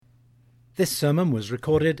This sermon was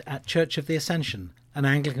recorded at Church of the Ascension, an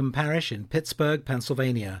Anglican parish in Pittsburgh,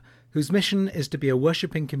 Pennsylvania, whose mission is to be a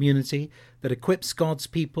worshipping community that equips God's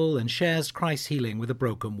people and shares Christ's healing with a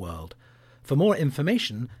broken world. For more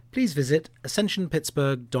information, please visit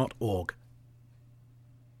ascensionpittsburgh.org.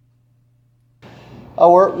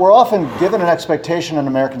 We're often given an expectation in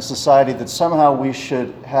American society that somehow we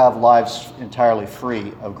should have lives entirely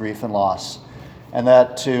free of grief and loss, and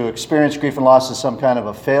that to experience grief and loss is some kind of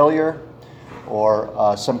a failure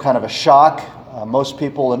or some kind of a shock. Most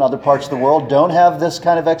people in other parts of the world don't have this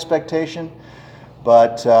kind of expectation,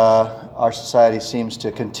 but our society seems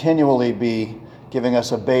to continually be giving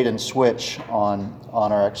us a bait and switch on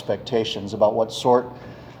our expectations about what sort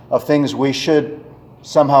of things we should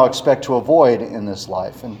somehow expect to avoid in this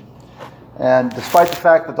life. And despite the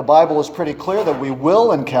fact that the Bible is pretty clear that we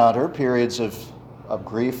will encounter periods of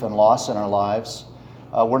grief and loss in our lives,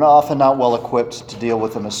 we're often not well equipped to deal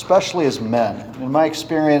with them, especially as men. In my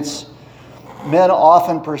experience, men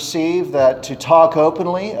often perceive that to talk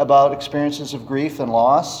openly about experiences of grief and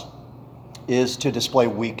loss is to display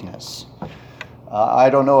weakness. I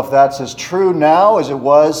don't know if that's as true now as it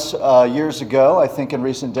was years ago. I think in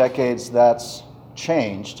recent decades that's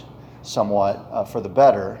changed somewhat for the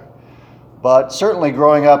better. But certainly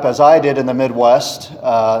growing up as I did in the Midwest,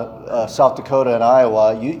 South Dakota and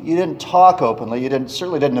Iowa, you didn't talk openly,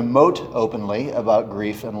 certainly didn't emote openly about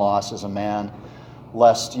grief and loss as a man,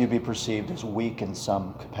 lest you be perceived as weak in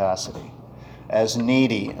some capacity, as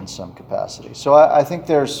needy in some capacity. So I think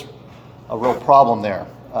there's a real problem there.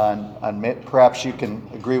 And perhaps you can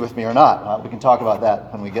agree with me or not. We can talk about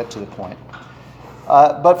that when we get to the point.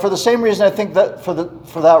 But for the same reason, I think that for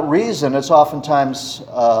that reason, it's oftentimes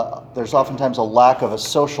there's oftentimes a lack of a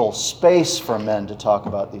social space for men to talk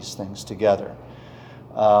about these things together.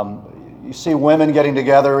 You see women getting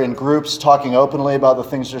together in groups, talking openly about the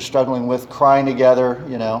things they're struggling with, crying together,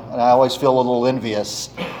 and I always feel a little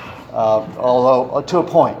envious, although to a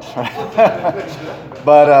point.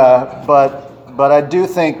 But I do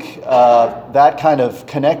think that kind of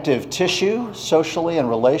connective tissue, socially and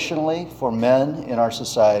relationally, for men in our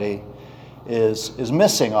society is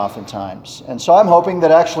missing oftentimes. And so I'm hoping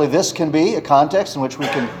that actually this can be a context in which we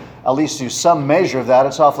can at least do some measure of that.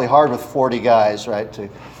 It's awfully hard with 40 guys, right, to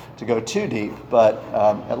go too deep, but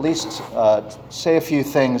at least say a few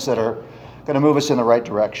things that are going to move us in the right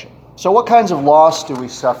direction. So what kinds of loss do we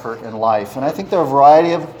suffer in life? And I think there are a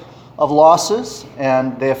variety of losses,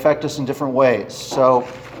 and they affect us in different ways. So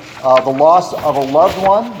the loss of a loved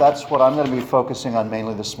one, that's what I'm going to be focusing on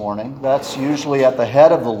mainly this morning. That's usually at the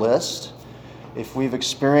head of the list. If we've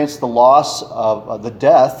experienced the loss of the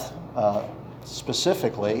death,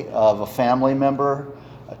 specifically, of a family member,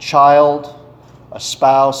 a child, a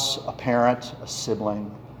spouse, a parent, a sibling,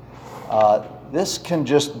 this can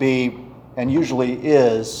just be, and usually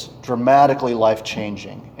is, dramatically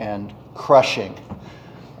life-changing and crushing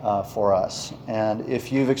for us. And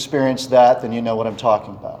if you've experienced that, then you know what I'm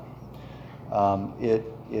talking about.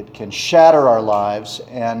 It can shatter our lives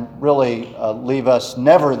and really leave us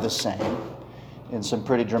never the same in some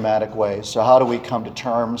pretty dramatic ways. So how do we come to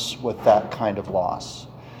terms with that kind of loss?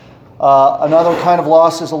 Another kind of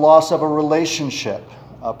loss is a loss of a relationship.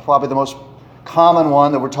 Probably the most common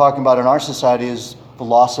one that we're talking about in our society is the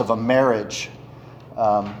loss of a marriage,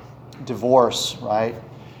 divorce, right?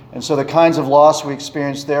 And so the kinds of loss we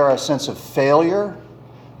experience there are a sense of failure,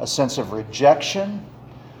 a sense of rejection,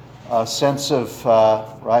 a sense of,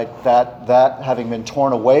 that having been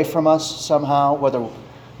torn away from us somehow, whether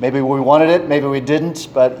maybe we wanted it, maybe we didn't,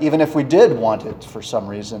 but even if we did want it for some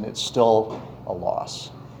reason, it's still a loss.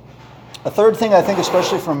 A third thing I think,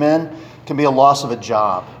 especially for men, can be a loss of a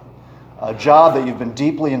job that you've been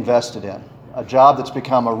deeply invested in, a job that's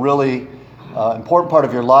become a really important part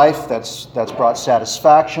of your life, that's brought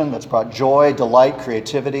satisfaction, that's brought joy, delight,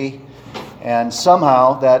 creativity, and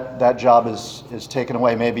somehow that job is taken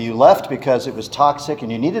away. Maybe you left because it was toxic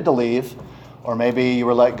and you needed to leave, or maybe you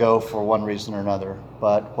were let go for one reason or another.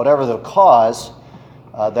 But whatever the cause,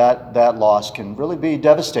 that loss can really be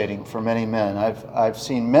devastating for many men. I've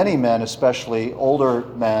seen many men, especially older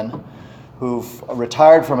men, who've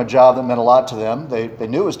retired from a job that meant a lot to them. They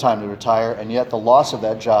knew it was time to retire, and yet the loss of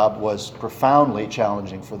that job was profoundly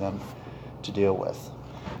challenging for them to deal with.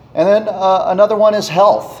 And then another one is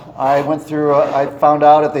health. I found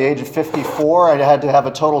out at the age of 54 I had to have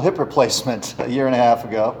a total hip replacement a year and a half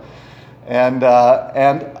ago. And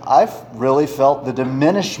I've really felt the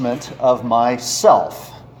diminishment of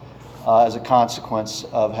myself as a consequence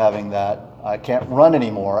of having that. I can't run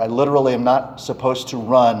anymore. I literally am not supposed to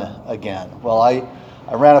run again. Well,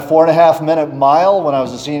 I ran a 4.5-minute mile when I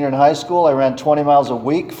was a senior in high school. I ran 20 miles a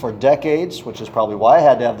week for decades, which is probably why I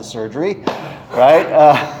had to have the surgery, right?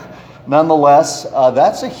 Nonetheless,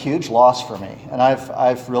 that's a huge loss for me, and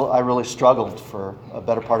I really struggled for a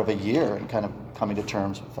better part of a year in kind of coming to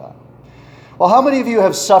terms with that. Well, how many of you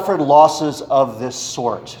have suffered losses of this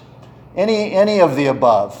sort? Any of the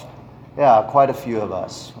above? Yeah, quite a few of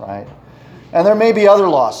us, right? And there may be other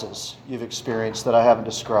losses you've experienced that I haven't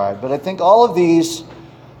described, but I think all of these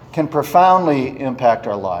can profoundly impact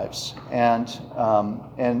our lives and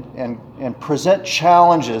present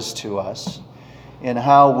challenges to us in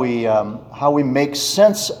how we make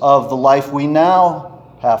sense of the life we now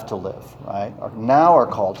have to live, right? Or now are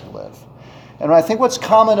called to live. And I think what's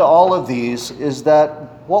common to all of these is that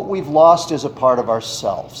what we've lost is a part of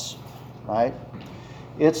ourselves, right?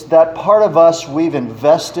 It's that part of us we've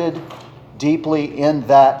invested deeply in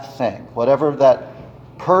that thing, whatever that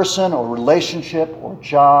person or relationship or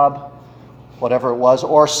job, whatever it was,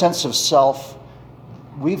 or sense of self,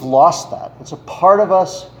 we've lost that. It's a part of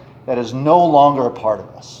us that is no longer a part of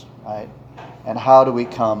us, right? And how do we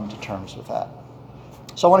come to terms with that?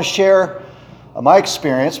 So I want to share my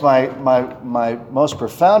experience, my most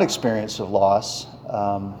profound experience of loss.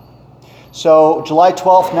 So July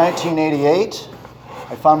 12th, 1988,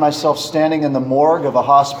 I found myself standing in the morgue of a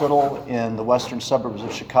hospital in the western suburbs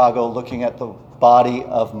of Chicago looking at the body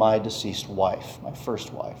of my deceased wife, my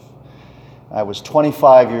first wife. I was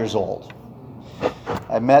 25 years old.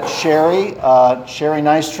 I met Sherry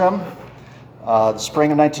Nystrom, the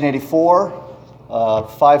spring of 1984,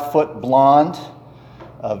 5-foot blonde,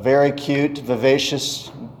 a very cute,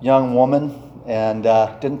 vivacious young woman, and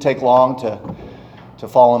didn't take long to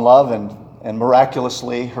fall in love, and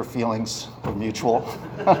miraculously her feelings were mutual.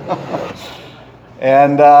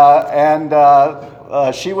 and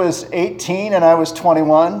she was 18 and I was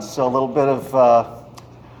 21, so a little bit of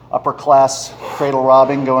upper class cradle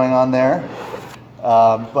robbing going on there.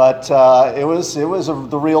 But it was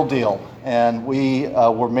the real deal, and we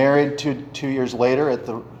were married two years later at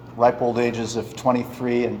the ripe old ages of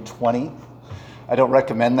 23 and 20. I don't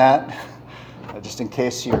recommend that, just in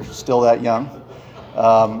case you're still that young.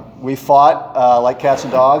 We fought like cats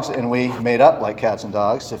and dogs, and we made up like cats and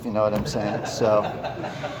dogs, if you know what I'm saying. So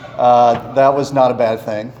that was not a bad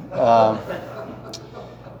thing.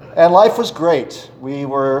 And life was great. We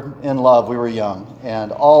were in love. We were young,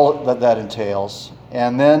 and all that entails.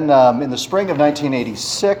 And then in the spring of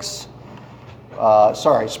 1986,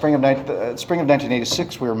 spring of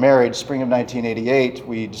 1986, we were married. Spring of 1988,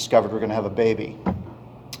 we discovered we were going to have a baby.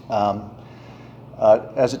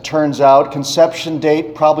 As it turns out, conception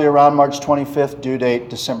date probably around March 25th, due date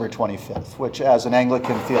December 25th, which as an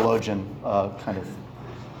Anglican theologian,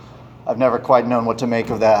 I've never quite known what to make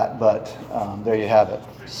of that, but there you have it.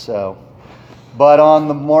 But on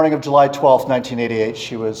the morning of July 12th, 1988,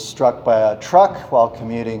 she was struck by a truck while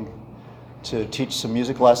commuting to teach some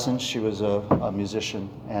music lessons. She was a musician,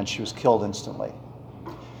 and she was killed instantly.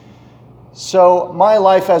 So my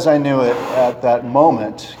life as I knew it at that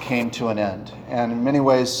moment came to an end. And in many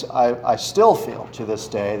ways, I still feel to this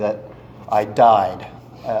day that I died.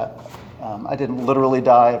 I didn't literally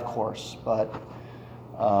die, of course, but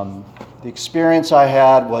the experience I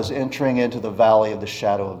had was entering into the valley of the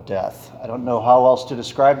shadow of death. I don't know how else to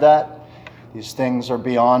describe that. These things are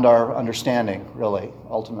beyond our understanding, really,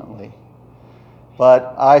 ultimately.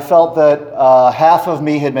 But I felt that half of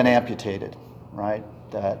me had been amputated, right?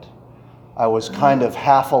 That I was kind of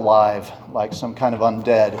half alive, like some kind of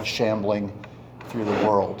undead shambling through the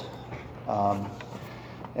world.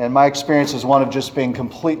 And my experience is one of just being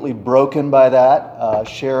completely broken by that.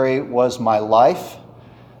 Sherry was my life.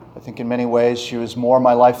 I think in many ways she was more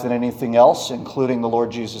my life than anything else, including the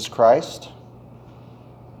Lord Jesus Christ.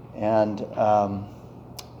 And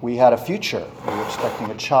we had a future. We were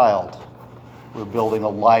expecting a child. We were building a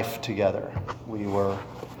life together. We were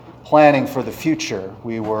planning for the future.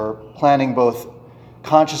 We were planning both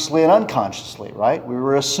consciously and unconsciously, right? We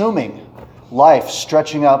were assuming life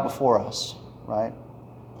stretching out before us, right?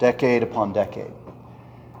 Decade upon decade.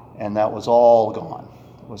 And that was all gone.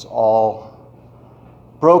 It was all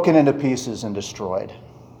broken into pieces and destroyed.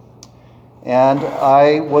 And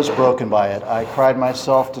I was broken by it. I cried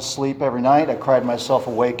myself to sleep every night. I cried myself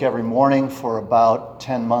awake every morning for about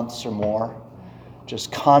 10 months or more.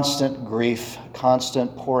 Just constant grief,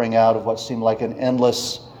 constant pouring out of what seemed like an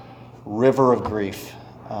endless river of grief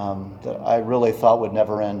that I really thought would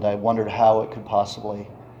never end. I wondered how it could possibly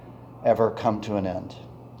ever come to an end.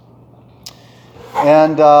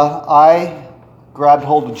 And I grabbed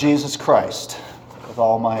hold of Jesus Christ with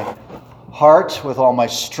all my heart, with all my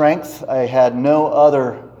strength. I had no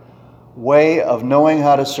other way of knowing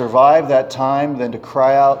how to survive that time than to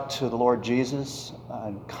cry out to the Lord Jesus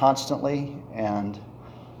constantly. And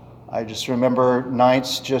I just remember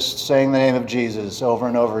nights just saying the name of Jesus over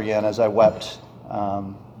and over again as I wept,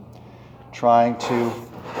 trying to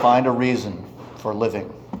find a reason for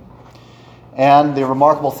living. And the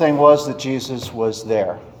remarkable thing was that Jesus was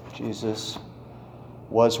there. Jesus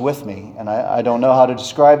was with me. And I don't know how to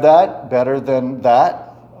describe that better than that.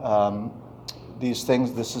 These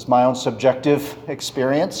things, this is my own subjective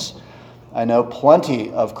experience. I know plenty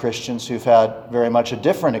of Christians who've had very much a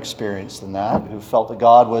different experience than that, who felt that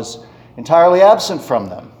God was entirely absent from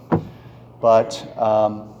them. But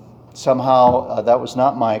somehow that was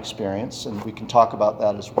not my experience, and we can talk about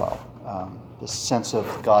that as well. This sense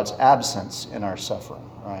of God's absence in our suffering,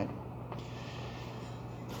 right?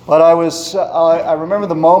 But I remember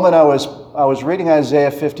the moment I was reading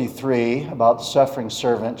Isaiah 53 about the suffering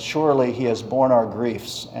servant. Surely he has borne our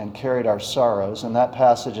griefs and carried our sorrows. And that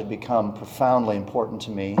passage had become profoundly important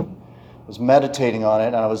to me. I was meditating on it,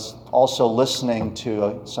 and I was also listening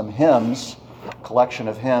to some hymns, a collection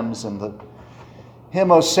of hymns, and the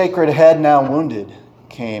hymn, O Sacred Head Now Wounded,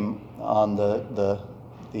 came on the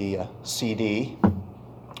CD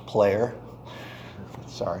player.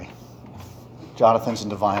 Sorry. Jonathan's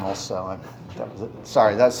into vinyl, so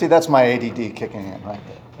sorry. That's my ADD kicking in right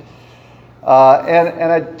there.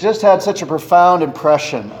 And I just had such a profound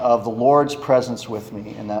impression of the Lord's presence with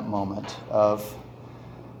me in that moment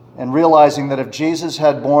and realizing that if Jesus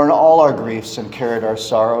had borne all our griefs and carried our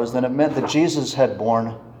sorrows, then it meant that Jesus had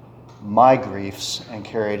borne my griefs and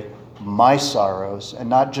carried my sorrows, and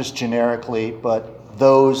not just generically, but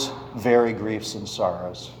those very griefs and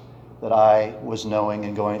sorrows that I was knowing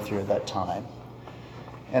and going through at that time.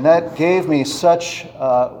 And that gave me such,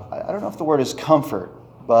 I don't know if the word is comfort,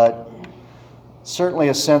 but certainly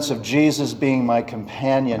a sense of Jesus being my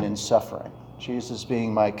companion in suffering, Jesus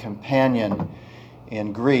being my companion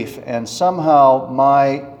in grief, and somehow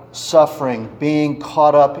my suffering being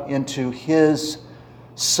caught up into his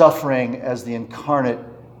suffering as the incarnate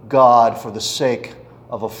God for the sake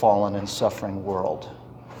of a fallen and suffering world.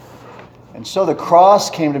 And so the cross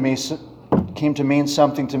came to mean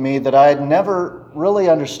something to me that I had never really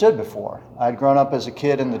understood before. I'd grown up as a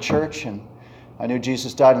kid in the church, and I knew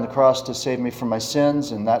Jesus died on the cross to save me from my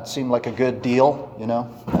sins, and that seemed like a good deal, you know.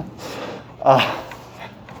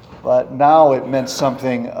 But now it meant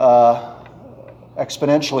something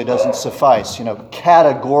exponentially doesn't suffice,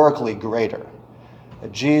 categorically greater.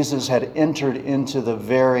 That Jesus had entered into the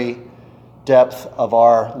very depth of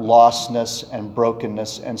our lostness and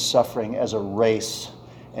brokenness and suffering as a race,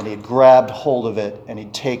 and he'd grabbed hold of it and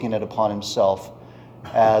he'd taken it upon himself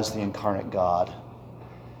as the incarnate God.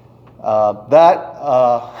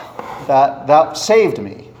 That saved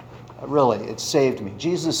me. Really, it saved me.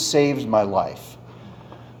 Jesus saved my life.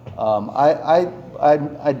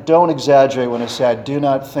 I don't exaggerate when I say I do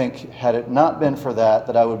not think, had it not been for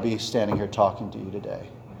that I would be standing here talking to you today.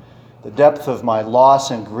 The depth of my loss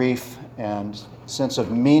and grief and sense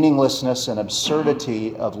of meaninglessness and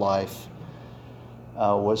absurdity of life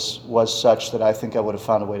was such that I think I would have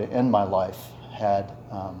found a way to end my life had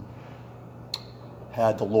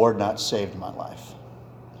the Lord not saved my life.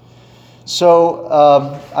 So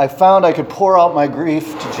I found I could pour out my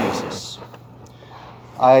grief to Jesus.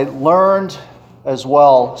 I learned as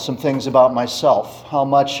well some things about myself, how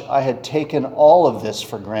much I had taken all of this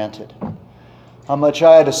for granted, how much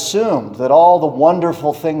I had assumed that all the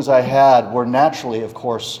wonderful things I had were naturally, of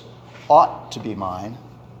course, ought to be mine,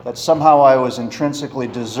 that somehow I was intrinsically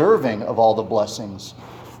deserving of all the blessings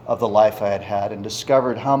of the life I had had, and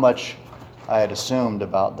discovered how much I had assumed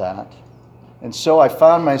about that. And so I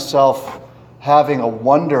found myself having a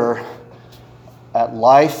wonder at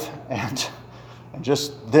life and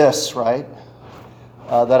just this, right,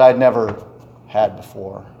 that I'd never had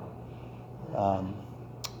before.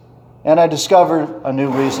 And I discovered a new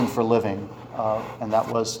reason for living, and that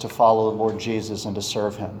was to follow the Lord Jesus and to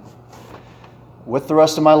serve him. With the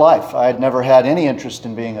rest of my life, I had never had any interest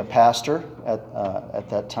in being a pastor at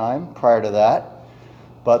that time, prior to that.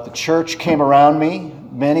 But the church came around me,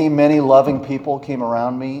 many, many loving people came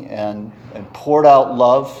around me and poured out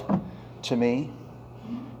love to me.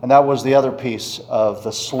 And that was the other piece of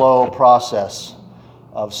the slow process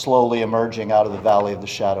of slowly emerging out of the valley of the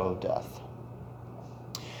shadow of death.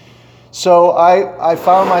 So I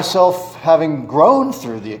found myself having grown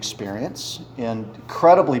through the experience in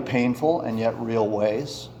incredibly painful and yet real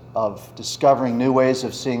ways of discovering new ways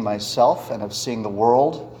of seeing myself and of seeing the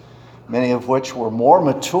world, many of which were more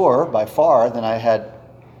mature by far than I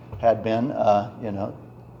had been,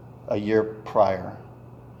 a year prior.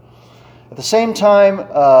 At the same time,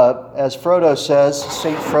 as Frodo says,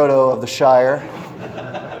 Saint Frodo of the Shire,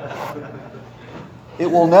 it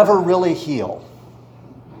will never really heal.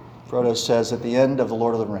 Frodo says at the end of The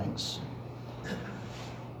Lord of the Rings.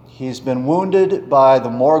 He's been wounded by the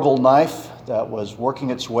Morgul knife that was working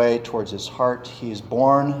its way towards his heart. He's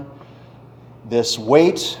borne this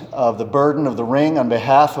weight of the burden of the ring on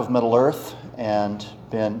behalf of Middle-earth and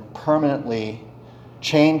been permanently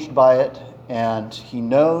changed by it. And he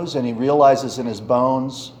knows and he realizes in his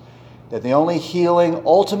bones that the only healing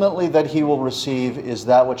ultimately that he will receive is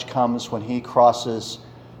that which comes when he crosses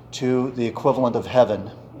to the equivalent of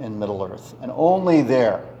heaven in Middle-earth. And only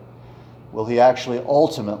there will he actually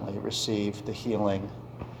ultimately receive the healing.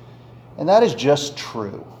 And that is just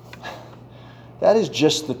true. That is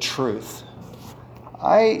just the truth.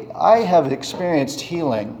 I have experienced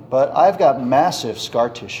healing, but I've got massive scar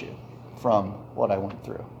tissue from what I went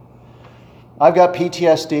through. I've got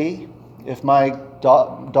PTSD. If my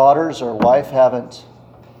daughters or wife haven't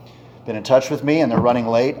been in touch with me and they're running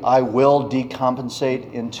late, I will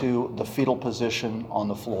decompensate into the fetal position on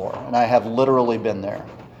the floor. And I have literally been there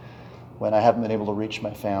when I haven't been able to reach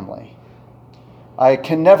my family. I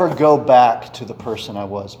can never go back to the person I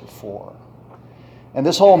was before. And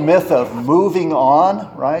this whole myth of moving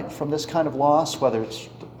on, right, from this kind of loss, whether it's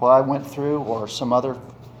what I went through or some other,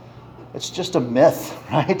 it's just a myth,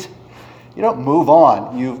 right? You don't move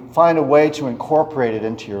on. You find a way to incorporate it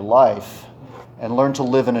into your life and learn to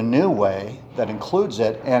live in a new way that includes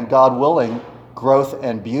it, and God willing, growth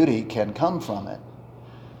and beauty can come from it.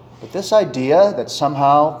 But this idea that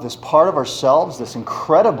somehow this part of ourselves, this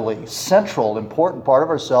incredibly central, important part of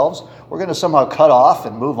ourselves, we're going to somehow cut off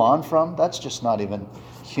and move on from, that's just not even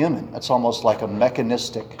human. That's almost like a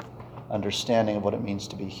mechanistic understanding of what it means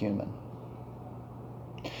to be human.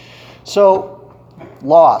 So,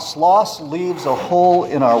 loss. Loss leaves a hole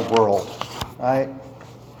in our world, right?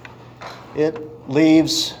 It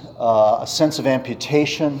leaves a sense of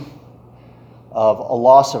amputation, of a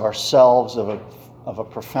loss of ourselves, of a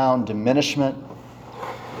profound diminishment.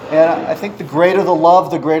 And I think the greater the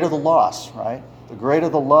love, the greater the loss, right? The greater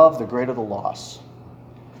the love, the greater the loss.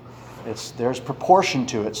 There's proportion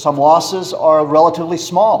to it. Some losses are relatively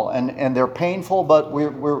small and they're painful, but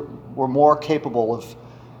we're more capable of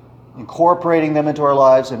incorporating them into our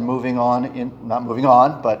lives and moving on, not moving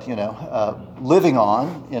on, but living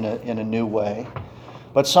on in a new way.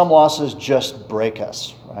 But some losses just break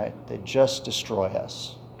us, right? They just destroy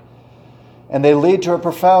us. And they lead to a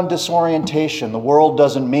profound disorientation. The world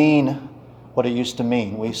doesn't mean what it used to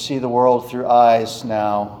mean. We see the world through eyes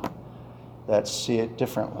now that see it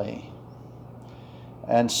differently.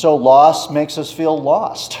 And so loss makes us feel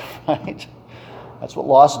lost, right? That's what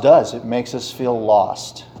loss does. It makes us feel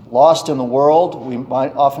lost. Lost in the world, we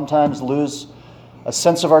might oftentimes lose a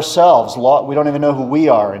sense of ourselves. We don't even know who we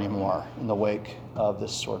are anymore in the wake of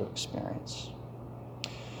this sort of experience.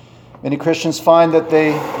 Many Christians find that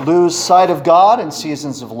they lose sight of God in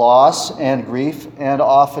seasons of loss and grief and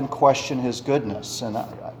often question his goodness. And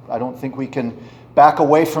I don't think we can back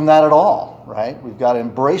away from that at all, right? We've got to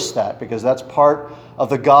embrace that because that's part of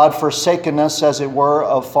the God-forsakenness, as it were,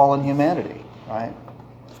 of fallen humanity, right?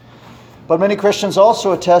 But many Christians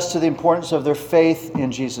also attest to the importance of their faith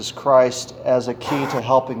in Jesus Christ as a key to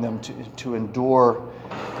helping them to endure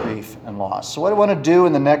grief and loss. So what I want to do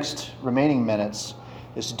in the next remaining minutes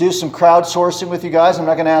is to do some crowdsourcing with you guys. I'm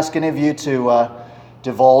not going to ask any of you to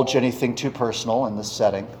divulge anything too personal in this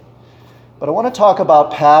setting. But I want to talk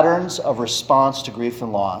about patterns of response to grief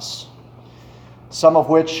and loss, some of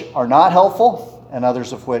which are not helpful and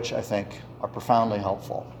others of which I think are profoundly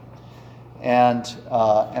helpful. And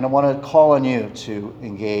I want to call on you to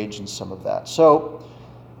engage in some of that. So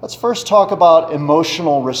let's first talk about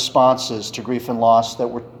emotional responses to grief and loss that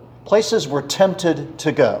were places we're tempted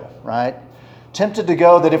to go, right? Tempted to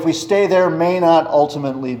go that if we stay there may not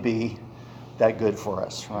ultimately be that good for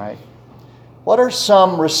us, right? What are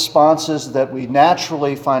some responses that we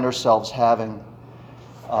naturally find ourselves having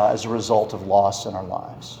as a result of loss in our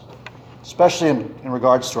lives? Especially in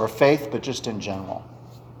regards to our faith, but just in general.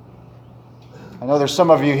 I know there's some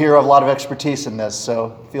of you here who have a lot of expertise in this,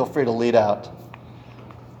 so feel free to lead out.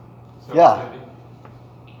 Yeah.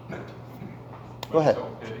 Go ahead.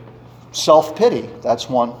 Self-pity. That's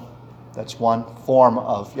one form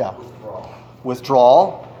of,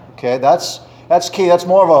 withdrawal. Okay, that's key. That's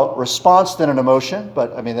more of a response than an emotion,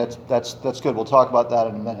 but I mean that's good. We'll talk about that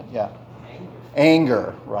in a minute. Yeah.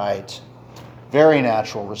 Anger, right. Very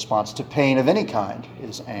natural response to pain of any kind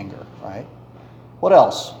is anger, right? What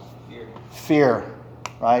else? Fear,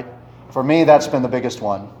 right? For me, that's been the biggest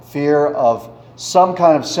one. Fear of some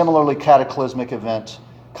kind of similarly cataclysmic event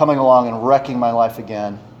coming along and wrecking my life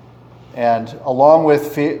again. And along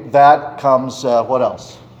with that comes, what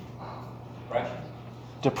else?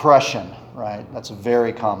 Depression, right? That's a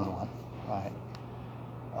very common one, right?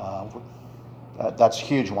 That's a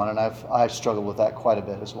huge one, and I've struggled with that quite a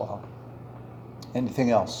bit as well. Anything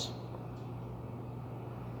else?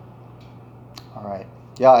 All right.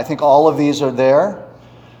 Yeah, I think all of these are there.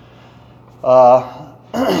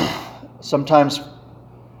 Sometimes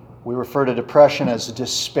we refer to depression as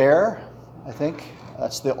despair, I think.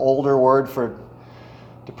 That's the older word for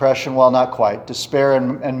depression. Well, not quite. Despair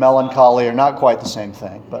and melancholy are not quite the same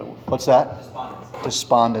thing. But what's that?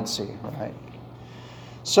 Despondency, right?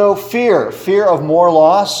 So fear of more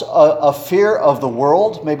loss, a fear of the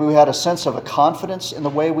world. Maybe we had a sense of a confidence in the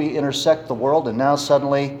way we intersect the world, and now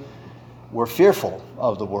suddenly we're fearful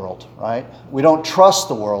of the world, right? We don't trust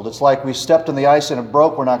the world. It's like we stepped on the ice and it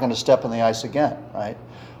broke. We're not going to step on the ice again, right?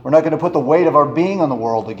 We're not going to put the weight of our being on the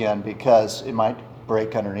world again because it might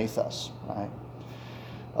break underneath us, right?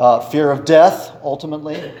 Fear of death,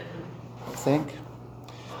 ultimately, I think.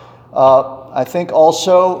 I think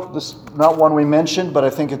also, this is not one we mentioned, but I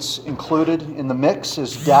think it's included in the mix,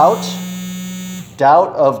 is doubt.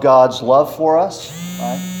 Doubt of God's love for us,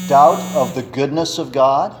 right? Doubt of the goodness of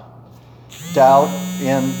God. Doubt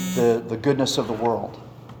in the goodness of the world.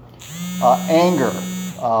 Anger,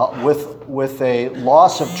 with a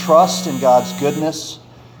loss of trust in God's goodness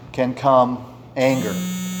can come anger.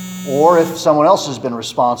 Or if someone else has been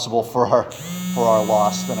responsible for our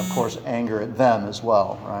loss, then of course anger at them as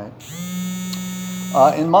well, right?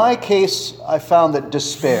 In my case, I found that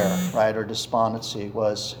despair, right, or despondency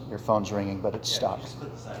was, your phone's ringing, but it stopped.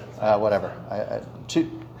 Whatever. I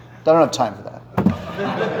don't have time for that.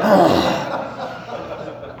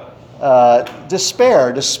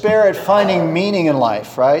 Despair at finding meaning in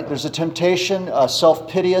life, right? There's a temptation,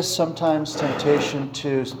 self-piteous sometimes, temptation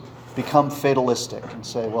to become fatalistic and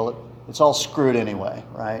say, well, it's all screwed anyway,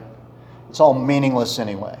 right? It's all meaningless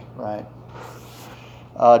anyway, right?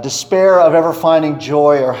 Despair of ever finding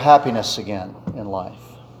joy or happiness again in life.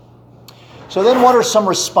 So then what are some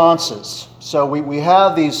responses? So we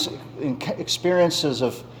have these experiences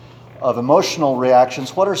of emotional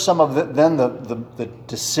reactions. What are some of the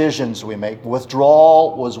decisions we make?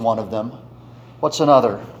 Withdrawal was one of them. What's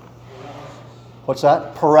another? What's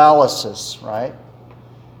that? Paralysis, right?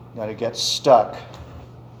 You got to get stuck.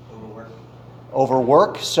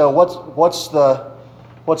 Overwork. So what's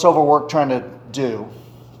overwork trying to do?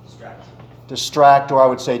 Distract, or I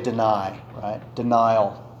would say deny, right?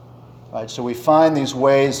 Denial, right? So we find these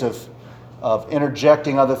ways of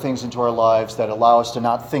interjecting other things into our lives that allow us to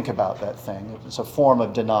not think about that thing. It's a form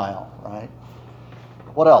of denial, right?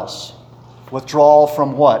 What else? Withdrawal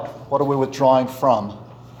from what? What are we withdrawing from?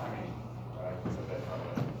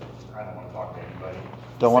 I don't want to talk to anybody.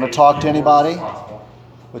 Don't want to talk to anybody?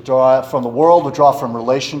 Withdraw from the world, withdraw from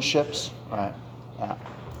relationships, right? Yeah.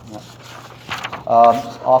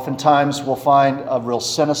 Oftentimes we'll find a real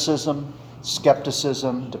cynicism,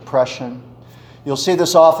 skepticism, depression. You'll see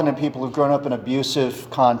this often in people who've grown up in abusive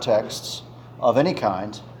contexts of any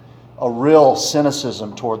kind, a real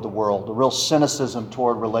cynicism toward the world, a real cynicism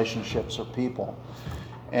toward relationships or people.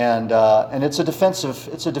 And it's a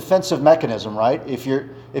defensive mechanism, right? If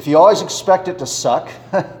you always expect it to suck,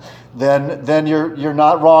 then you're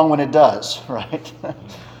not wrong when it does, right?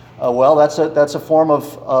 Well, that's a form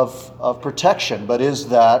of protection, but is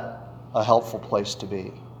that a helpful place to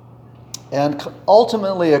be? And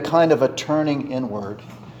ultimately a kind of a turning inward.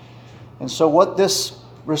 And so what this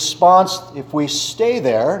response, if we stay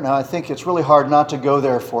there, now I think it's really hard not to go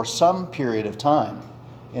there for some period of time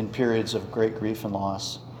in periods of great grief and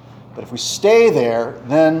loss. But if we stay there,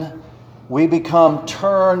 then we become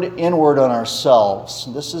turned inward on ourselves.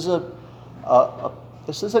 This is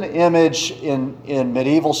an image in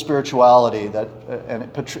medieval spirituality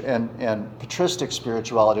and patristic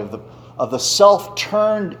spirituality of the self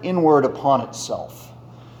turned inward upon itself.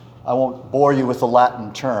 I won't bore you with the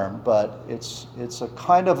Latin term, but it's a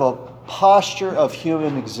kind of a posture of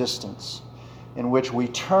human existence in which we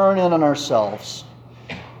turn in on ourselves.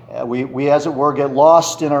 We, as it were, get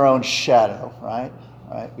lost in our own shadow, right?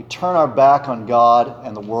 We turn our back on God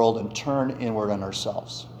and the world and turn inward on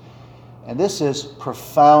ourselves. And this is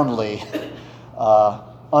profoundly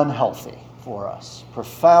unhealthy for us,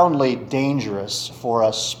 profoundly dangerous for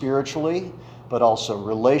us spiritually, but also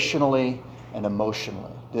relationally and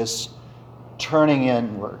emotionally. This turning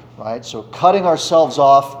inward, right? So cutting ourselves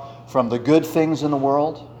off from the good things in the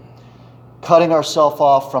world, cutting ourselves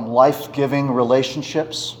off from life-giving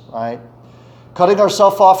relationships, right? Cutting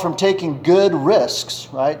ourselves off from taking good risks,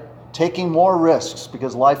 right? Taking more risks,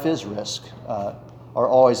 because life is risk. or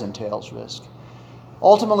always entails risk.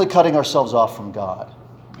 Ultimately cutting ourselves off from God.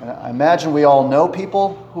 And I imagine we all know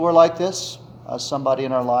people who are like this, somebody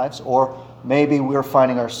in our lives, or maybe we're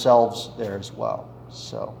finding ourselves there as well.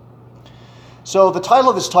 So the title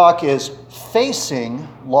of this talk is Facing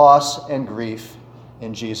Loss and Grief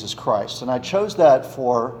in Jesus Christ. And I chose that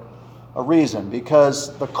for a reason,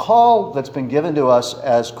 because the call that's been given to us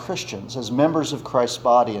as Christians, as members of Christ's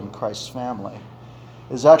body and Christ's family,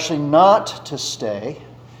 is actually not to stay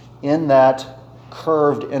in that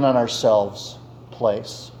curved in on ourselves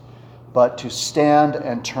place, but to stand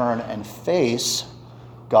and turn and face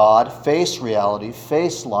God, face reality,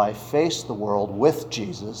 face life, face the world with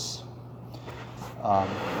Jesus.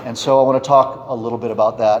 And so I want to talk a little bit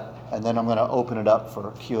about that, and then I'm going to open it up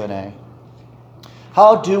for Q&A.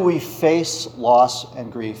 How do we face loss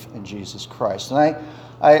and grief in Jesus Christ? And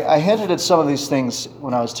I hinted at some of these things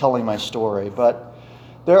when I was telling my story, but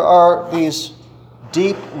there are these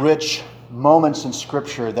deep, rich moments in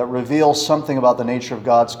Scripture that reveal something about the nature of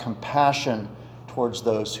God's compassion towards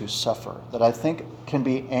those who suffer that I think can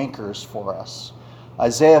be anchors for us.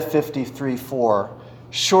 Isaiah 53:4,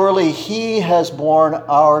 surely he has borne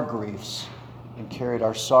our griefs and carried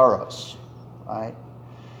our sorrows, right?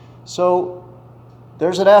 So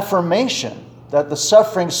there's an affirmation that the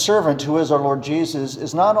suffering servant, who is our Lord Jesus,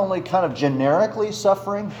 is not only kind of generically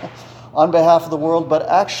suffering on behalf of the world, but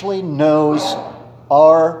actually knows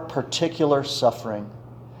our particular suffering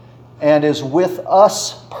and is with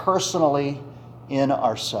us personally in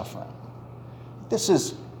our suffering. This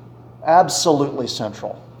is absolutely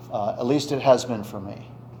central. At least it has been for me.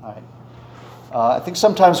 Right? I think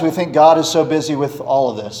sometimes we think God is so busy with all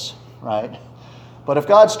of this, right? But if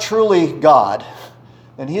God's truly God,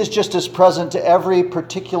 then he is just as present to every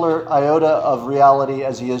particular iota of reality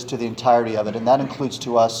as he is to the entirety of it, and that includes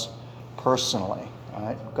to us personally.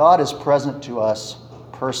 Right? God is present to us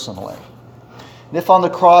personally. And if on the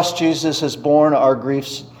cross Jesus has borne our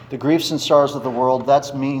griefs, the griefs and sorrows of the world,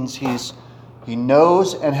 that means he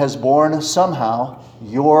knows and has borne somehow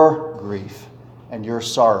your grief and your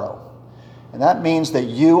sorrow. And that means that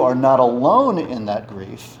you are not alone in that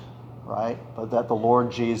grief, right? But that the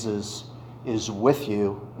Lord Jesus is with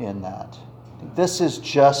you in that. This is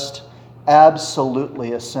just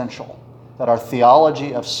absolutely essential, that our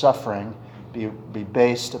theology of suffering be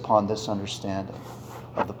based upon this understanding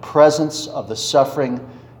of the presence of the suffering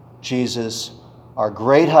Jesus, our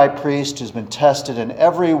great high priest who's been tested in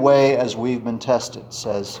every way as we've been tested,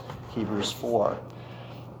 says Hebrews 4,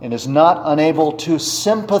 and is not unable to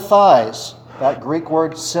sympathize. That Greek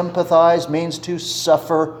word sympathize means to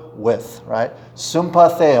suffer with, right?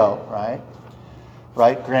 Sympatheo, right?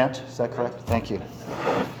 Right, Grant? Is that correct? Thank you.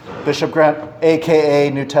 Bishop Grant,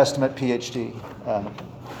 a.k.a. New Testament PhD.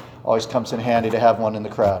 Always comes in handy to have one in the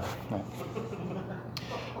crowd. Right.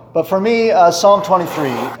 But for me, Psalm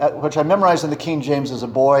 23, which I memorized in the King James as a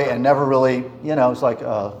boy and never really, it's like,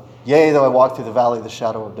 yea, though I walk through the valley of the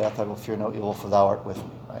shadow of death, I will fear no evil, for thou art with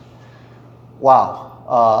me. Right?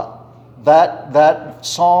 Wow. That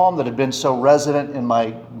psalm that had been so resident in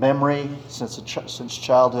my memory since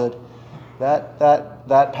childhood,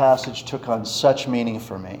 that passage took on such meaning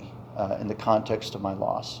for me in the context of my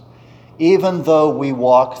loss. Even though we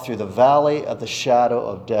walk through the valley of the shadow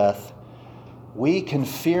of death, we can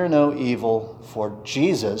fear no evil, for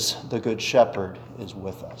Jesus, the Good Shepherd, is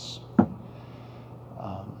with us.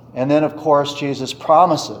 And then, of course, Jesus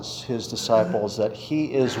promises his disciples that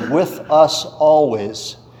he is with us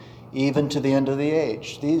always, even to the end of the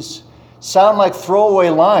age. These sound like throwaway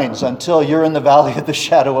lines until you're in the valley of the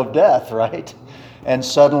shadow of death, right? And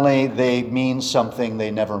suddenly they mean something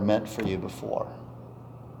they never meant for you before.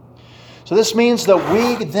 So this means that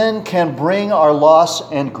we then can bring our loss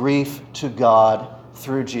and grief to God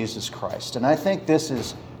through Jesus Christ. And I think this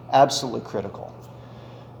is absolutely critical.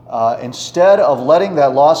 Instead of letting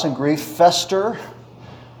that loss and grief fester,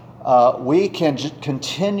 we can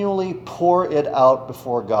continually pour it out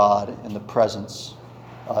before God in the presence,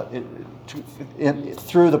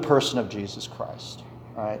 through the person of Jesus Christ.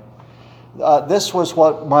 Right? This was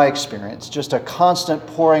what my experience, just a constant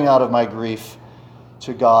pouring out of my grief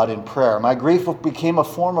to God in prayer. My grief became a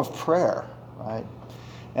form of prayer, right?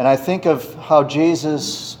 And I think of how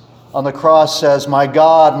Jesus on the cross says, my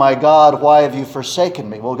God, why have you forsaken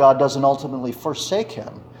me? Well, God doesn't ultimately forsake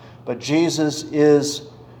him, but Jesus is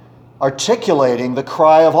articulating the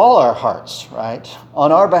cry of all our hearts, right?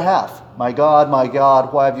 On our behalf, my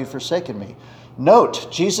God, why have you forsaken me?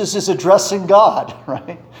 Note, Jesus is addressing God,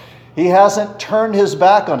 right? He hasn't turned his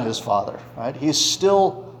back on his Father, right? He's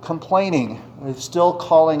still complaining, he's still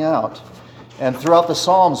calling out. And throughout the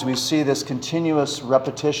Psalms, we see this continuous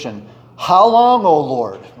repetition. How long, O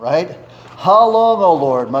Lord, right? How long, O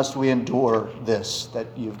Lord, must we endure this that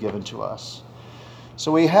you've given to us?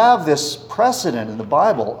 So we have this precedent in the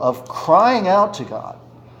Bible of crying out to God,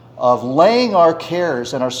 of laying our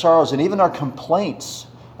cares and our sorrows and even our complaints,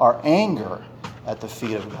 our anger at the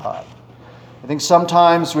feet of God. I think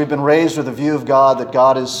sometimes we've been raised with a view of God that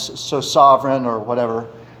God is so sovereign or whatever,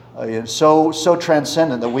 so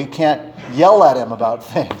transcendent that we can't yell at him about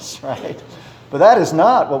things, right? But that is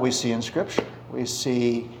not what we see in Scripture. We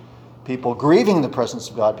see people grieving the presence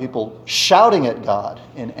of God, people shouting at God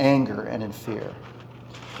in anger and in fear.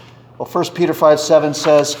 Well, 1 Peter 5:7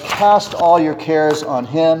 says, cast all your cares on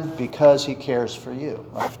him because he cares for you.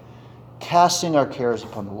 Right? Casting our cares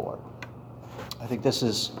upon the Lord. I think this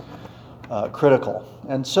is critical.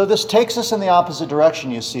 And so this takes us in the opposite direction,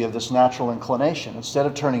 you see, of this natural inclination. Instead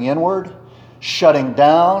of turning inward, shutting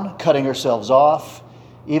down, cutting ourselves off,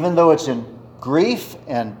 even though it's in grief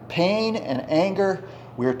and pain and anger,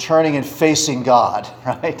 we're turning and facing God,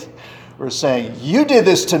 right? We're saying, you did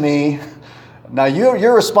this to me. Now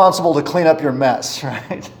you're responsible to clean up your mess,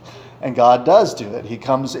 right? And God does do it. He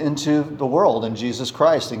comes into the world in Jesus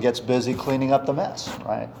Christ and gets busy cleaning up the mess,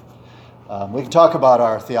 right? We can talk about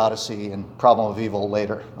our theodicy and problem of evil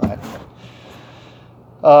later, right?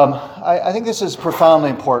 I think this is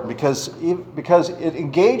profoundly important because it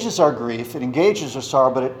engages our grief, it engages our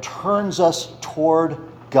sorrow, but it turns us toward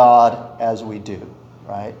God as we do,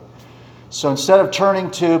 right? So instead of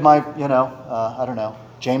turning to my, I don't know,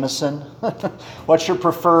 Jameson, what's your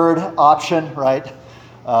preferred option, right?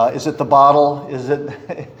 Is it the bottle? Is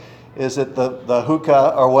it the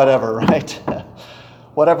hookah or whatever, right?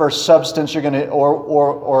 Whatever substance you're going to,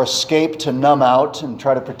 or escape to numb out and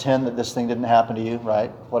try to pretend that this thing didn't happen to you,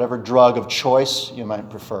 right? Whatever drug of choice you might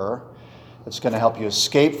prefer, it's going to help you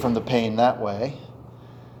escape from the pain that way.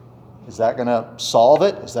 Is that going to solve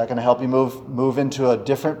it? Is that going to help you move into a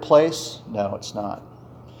different place? No, it's not.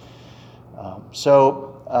 So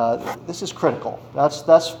this is critical.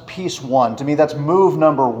 That's piece one. To me, that's move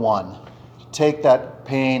number one. To take that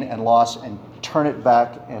pain and loss and turn it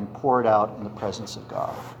back and pour it out in the presence of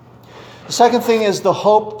God. The second thing is the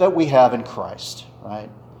hope that we have in Christ,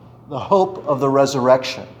 right? The hope of the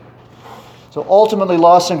resurrection. So ultimately,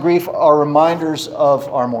 loss and grief are reminders of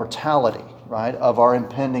our mortality, right? Of our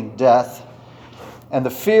impending death. And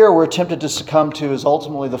the fear we're tempted to succumb to is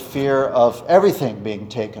ultimately the fear of everything being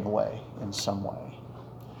taken away in some way.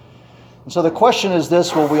 And so the question is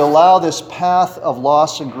this: will we allow this path of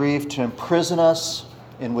loss and grief to imprison us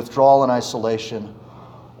in withdrawal and isolation,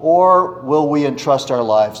 or will we entrust our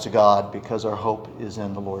lives to God because our hope is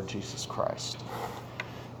in the Lord Jesus Christ?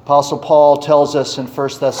 Apostle Paul tells us in 1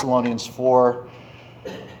 Thessalonians 4,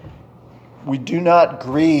 we do not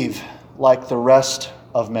grieve like the rest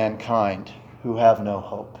of mankind who have no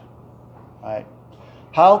hope. Right?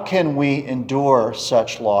 How can we endure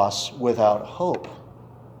such loss without hope?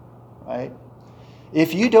 Right?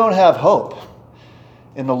 If you don't have hope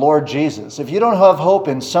in the Lord Jesus, if you don't have hope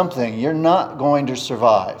in something, you're not going to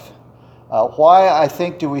survive. Why, I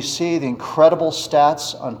think, do we see the incredible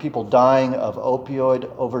stats on people dying of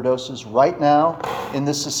opioid overdoses right now in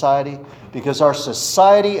this society? Because our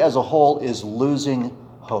society as a whole is losing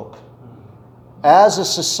hope. As a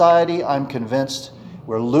society, I'm convinced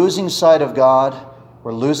we're losing sight of God.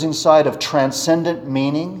 We're losing sight of transcendent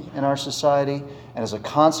meaning in our society. And as a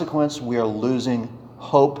consequence, we are losing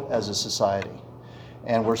hope as a society.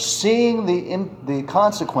 And we're seeing the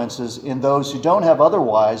consequences in those who don't have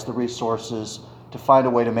otherwise the resources to find a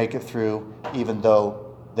way to make it through, even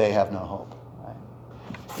though they have no hope. Right?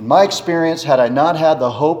 In my experience, had I not had the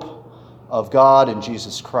hope of God in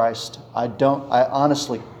Jesus Christ, I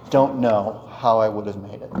honestly don't know how I would have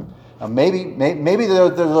made it. Now, maybe there are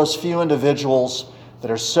those few individuals that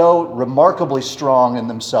are so remarkably strong in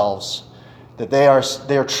themselves that they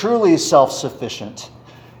are truly self-sufficient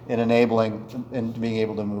in enabling and being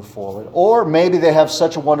able to move forward. Or maybe they have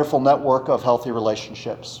such a wonderful network of healthy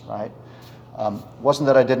relationships, right? Wasn't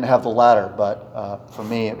that I didn't have the latter, but for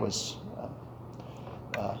me it was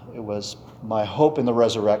my hope in the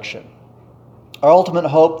resurrection. Our ultimate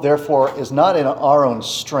hope, therefore, is not in our own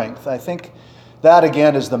strength. I think that,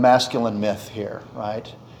 again, is the masculine myth here,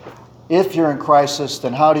 right? If you're in crisis,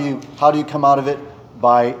 then how do you come out of it?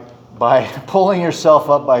 By pulling yourself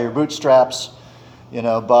up by your bootstraps,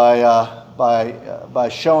 by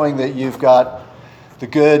showing that you've got the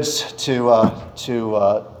goods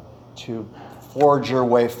to forge your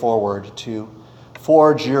way forward, to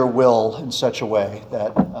forge your will in such a way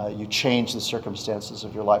that you change the circumstances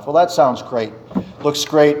of your life. Well, that sounds great. Looks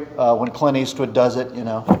great when Clint Eastwood does it,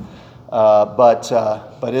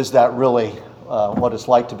 but is that really what it's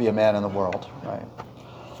like to be a man in the world, right?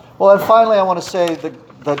 Well, and finally, I want to say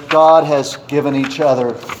that God has given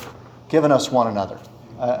us one another.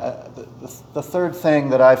 The third thing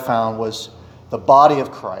that I found was the body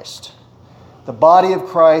of Christ. The body of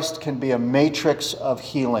Christ can be a matrix of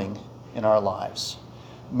healing in our lives.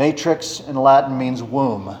 Matrix in Latin means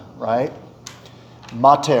womb, right?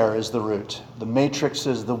 Mater is the root. The matrix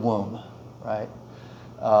is the womb, right?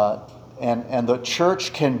 And the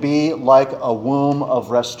church can be like a womb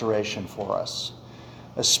of restoration for us,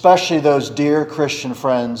 especially those dear Christian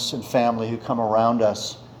friends and family who come around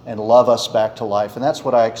us and love us back to life. And that's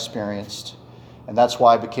what I experienced. And that's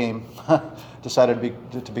why I decided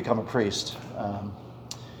to become a priest,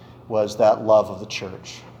 was that love of the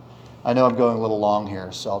church. I know I'm going a little long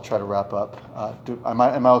here, so I'll try to wrap up. Am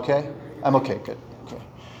I okay? I'm okay, good. Okay.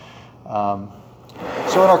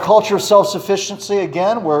 So in our culture of self-sufficiency,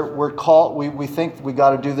 again, we think we got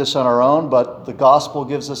to do this on our own, but the gospel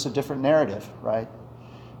gives us a different narrative, right?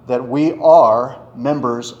 That we are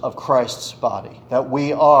members of Christ's body, that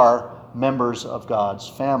we are members of God's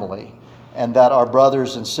family, and that our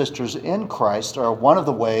brothers and sisters in Christ are one of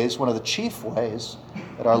the chief ways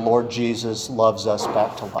that our Lord Jesus loves us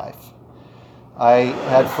back to life. I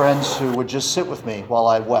had friends who would just sit with me while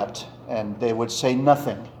I wept, and they would say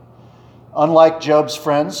nothing. Unlike Job's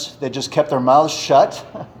friends, they just kept their mouths shut.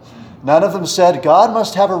 None of them said, God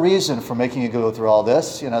must have a reason for making you go through all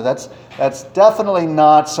this. That's definitely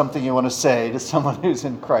not something you want to say to someone who's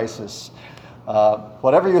in crisis.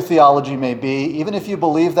 Whatever your theology may be, even if you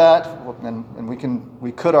believe that, and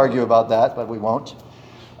we could argue about that, but we won't.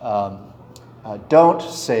 Don't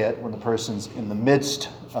say it when the person's in the midst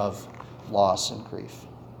of loss and grief.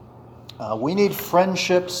 We need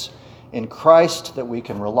friendships in Christ that we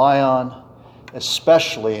can rely on,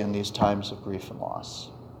 especially in these times of grief and loss.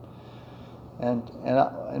 And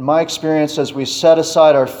in my experience, as we set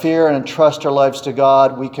aside our fear and entrust our lives to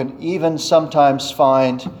God, we can even sometimes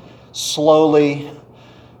find slowly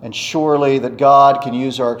and surely that God can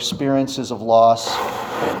use our experiences of loss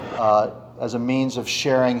as a means of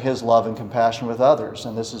sharing His love and compassion with others.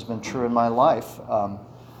 And this has been true in my life.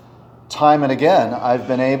 Time and again, I've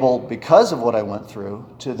been able, because of what I went through,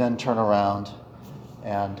 to then turn around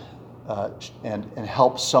and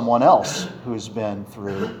help someone else who's going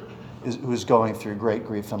through great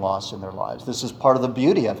grief and loss in their lives. This is part of the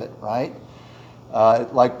beauty of it, right?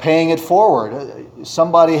 Like paying it forward.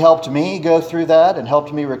 Somebody helped me go through that and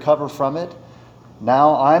helped me recover from it.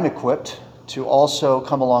 Now I'm equipped to also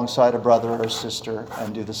come alongside a brother or sister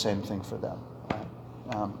and do the same thing for them.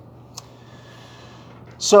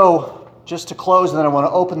 So just to close, and then I want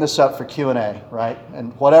to open this up for Q&A, right?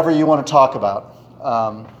 And whatever you want to talk about.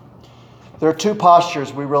 There are two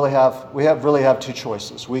postures we really have two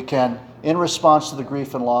choices. We can, in response to the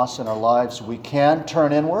grief and loss in our lives, we can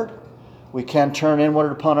turn inward. We can turn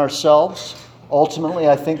inward upon ourselves. Ultimately,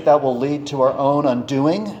 I think that will lead to our own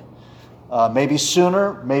undoing. Maybe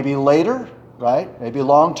sooner, maybe later, right? Maybe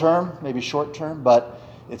long term, maybe short term, but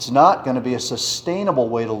it's not going to be a sustainable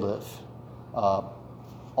way to live,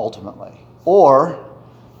 ultimately. Or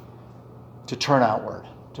to turn outward,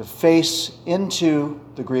 to face into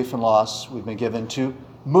the grief and loss we've been given, to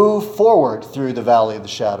move forward through the valley of the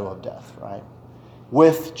shadow of death, right?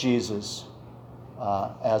 With Jesus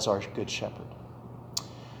as our good shepherd.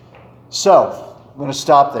 So, I'm going to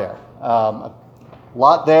stop there. A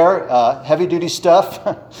lot there, heavy-duty stuff,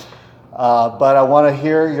 but I want to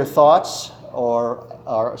hear your thoughts or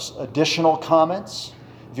additional comments.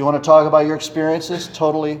 If you want to talk about your experiences,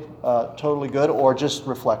 totally good, or just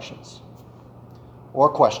reflections or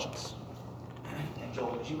questions. And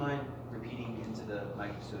Joel, would you mind repeating into the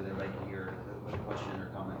mic so that everybody can hear what the question or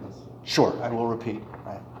comment is? Sure, I will repeat.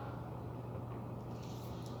 Right.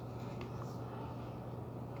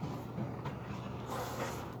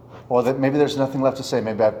 Or that maybe there's nothing left to say.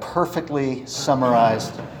 Maybe I perfectly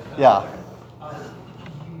summarized. Yeah.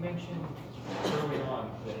 You mentioned early on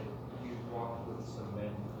that you walked with some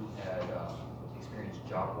men who had experienced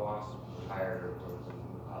job loss, retired, or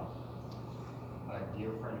a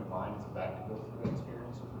dear friend of mine is about to go through that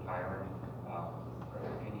experience of retiring. Are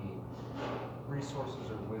there any resources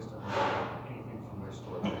or wisdom, anything from their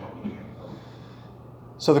story that help you?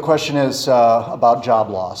 So the question is about job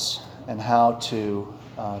loss and how to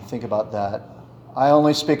think about that. I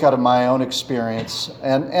only speak out of my own experience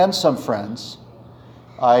and some friends.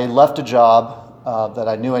 I left a job that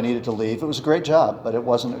I knew I needed to leave. It was a great job, but it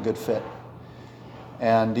wasn't a good fit.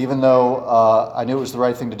 And even though I knew it was the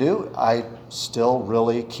right thing to do, I still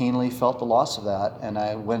really keenly felt the loss of that. And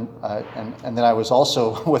and then I was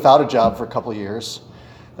also without a job for a couple of years.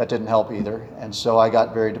 That didn't help either. And so I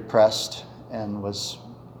got very depressed and was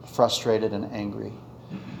frustrated and angry.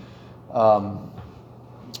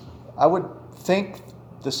 I would think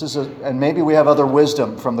this is and maybe we have other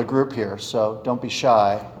wisdom from the group here, so don't be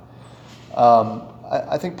shy.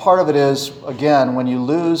 I think part of it is, again, when you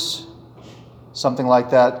lose something like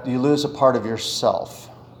that, you lose a part of yourself.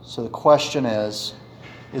 So the question is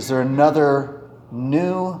there another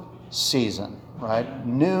new season, right?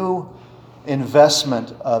 New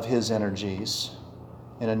investment of his energies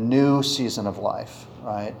in a new season of life,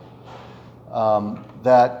 right?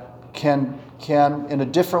 That can in a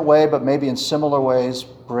different way, but maybe in similar ways,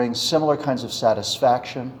 bring similar kinds of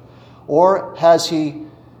satisfaction? Or does he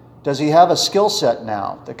have a skill set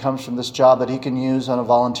now that comes from this job that he can use on a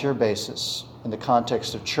volunteer basis in the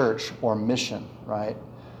context of church or mission, right?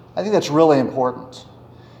 I think that's really important.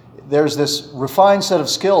 There's this refined set of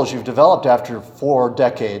skills you've developed after 4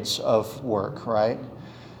 decades of work, right?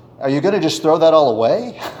 Are you going to just throw that all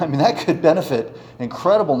away? I mean, that could benefit an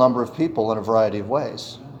incredible number of people in a variety of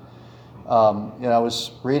ways. I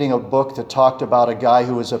was reading a book that talked about a guy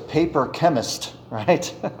who was a paper chemist,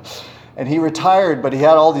 right? And he retired, but he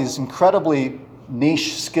had all these incredibly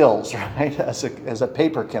niche skills, right, as a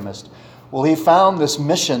paper chemist. Well, he found this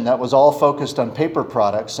mission that was all focused on paper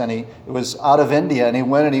products, and it was out of India, and he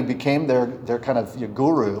went and he became their kind of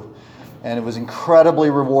guru, and it was incredibly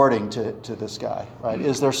rewarding to this guy, right?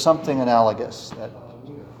 Is there something analogous?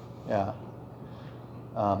 That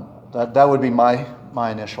would be my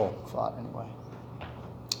initial thought, anyway.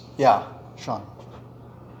 Yeah, Sean.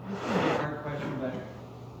 This is a hard question, but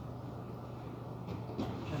I'm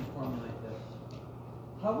trying to formulate this.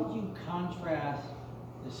 How would you contrast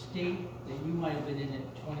the state that you might have been in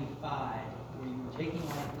at 25, where you were taking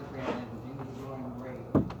life for granted and things were going great,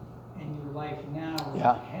 and your life now, where you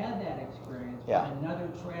had that experience, but another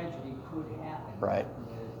tragedy could happen, right? As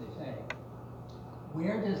they say.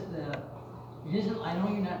 Where does it isn't, I know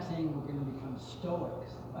you're not saying we're going to become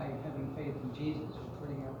stoics by having faith in Jesus, or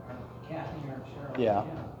casting our share on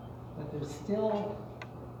him, but there's still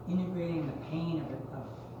integrating the pain of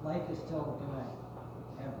life is still going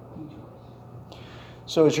to have features.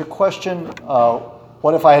 So is your question,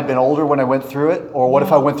 what if I had been older when I went through it, or what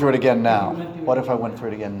if I went through it again now? What if I went through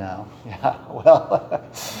it again now? Yeah, well,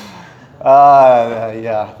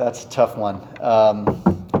 that's a tough one.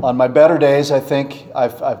 On my better days, I think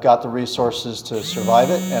I've got the resources to survive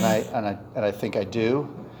it, and I think I do.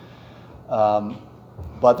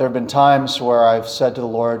 But there have been times where I've said to the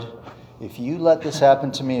Lord, if you let this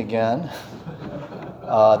happen to me again,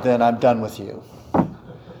 then I'm done with you.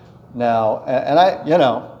 Now, and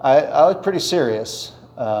I was pretty serious,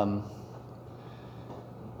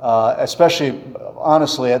 especially,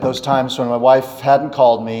 honestly, at those times when my wife hadn't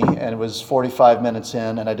called me and it was 45 minutes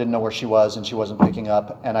in and I didn't know where she was and she wasn't picking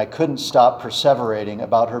up, and I couldn't stop perseverating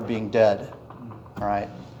about her being dead, right?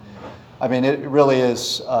 I mean, it really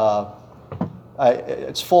is,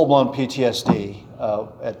 it's full-blown PTSD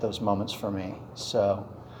at those moments for me. So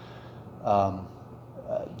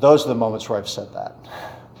those are the moments where I've said that.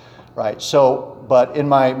 Right. So, but in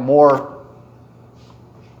my more,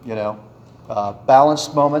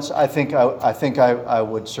 balanced moments, I think I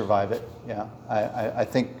would survive it. Yeah. I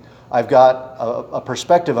think I've got a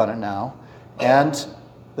perspective on it now, and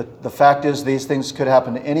the fact is these things could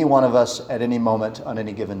happen to any one of us at any moment on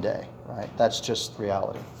any given day. Right. That's just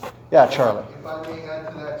reality. Yeah, Charlie. If I may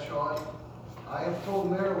add to that, Sean, I have told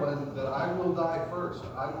Marilyn that I will die first.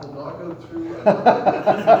 I will not go through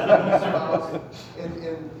another spouse. And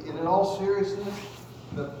in all seriousness,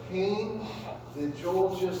 the pain that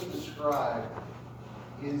Joel just described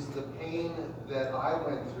is the pain that I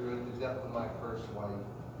went through at the death of my first wife.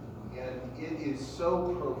 And it is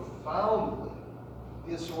so profoundly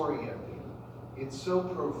disorienting. It's so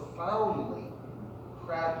profoundly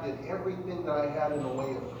cracked at everything that I had in the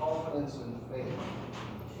way of confidence and faith.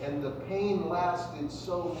 And the pain lasted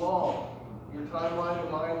so long. Your timeline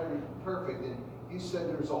and mine are perfect. And you said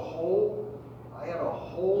there's a hole. I had a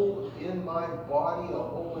hole in my body, a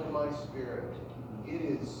hole in my spirit. It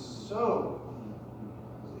is so.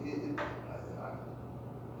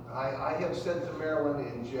 I have said to Marilyn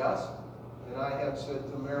in jest, and I have said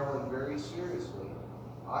to Marilyn very seriously,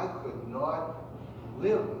 I could not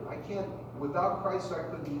live. I can't, without Christ, I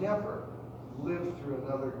could never live through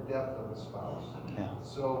another death of a spouse. Yeah.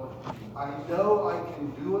 So I know I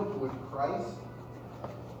can do it with Christ,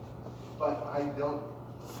 but I don't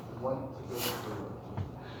want to go through it.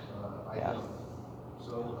 I don't.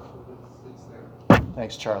 So it's there.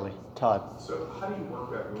 Thanks, Charlie. Todd. So how do you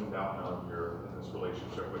work that wound out now in this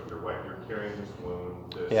relationship with your wife? You're carrying this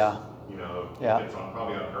wound. This, Yeah. It's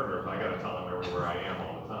probably unheard of. I got to tell him everywhere I am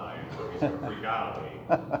all the time. So he's gonna freak out on me,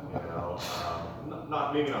 you know?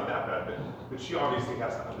 Maybe not that bad, but she obviously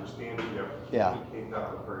has to understand that you have to Yeah. communicate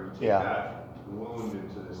that with her. You take Yeah. that wound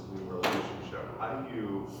into this new relationship. How do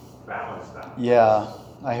you balance that? Yeah,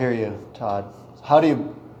 I hear you, Todd. How do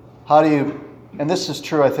you, and this is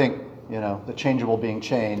true, I think, the changeable being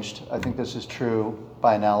changed. I think this is true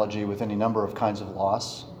by analogy with any number of kinds of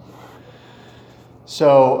loss.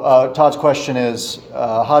 So Todd's question is,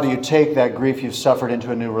 how do you take that grief you've suffered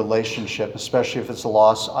into a new relationship, especially if it's a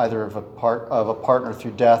loss either of a partner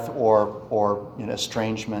through death or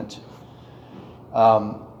estrangement?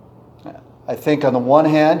 I think on the one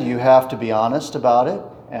hand, you have to be honest about it,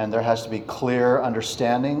 and there has to be clear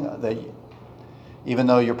understanding that even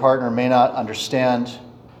though your partner may not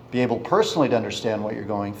be able personally to understand what you're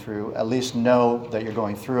going through, at least know that you're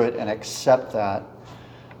going through it and accept that.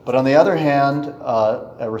 But on the other hand,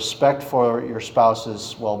 a respect for your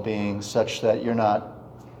spouse's well-being such that you're not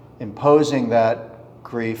imposing that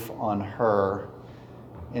grief on her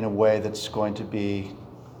in a way that's going to be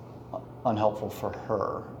unhelpful for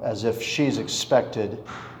her, as if she's expected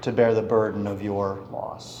to bear the burden of your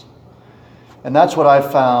loss. And that's what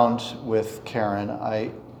I've found with Karen.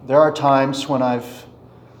 There are times when I've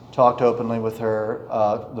talked openly with her.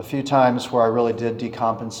 The few times where I really did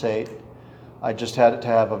decompensate, I just had to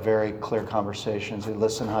have a very clear conversation and say,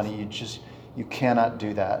 listen, honey, you cannot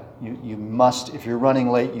do that. You must, if you're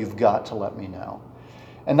running late, you've got to let me know.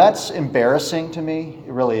 And that's embarrassing to me.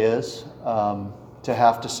 It really is, to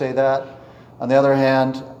have to say that. On the other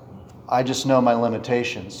hand, I just know my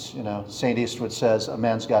limitations. St. Eastwood says a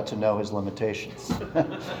man's got to know his limitations.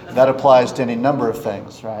 That applies to any number of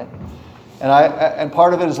things, right? And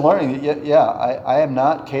part of it is learning that, I am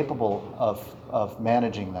not capable of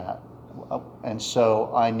managing that. And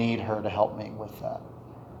so I need her to help me with that.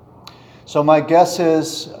 So my guess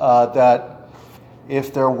is that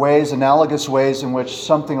if there are analogous ways in which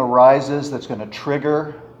something arises that's going to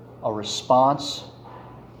trigger a response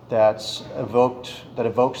that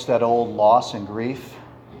evokes that old loss and grief,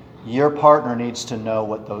 your partner needs to know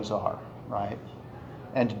what those are, right?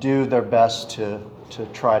 And to do their best to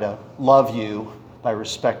try to love you by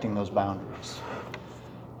respecting those boundaries.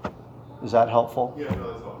 Is that helpful? Yeah,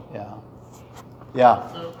 no, that's all. Yeah. Yeah.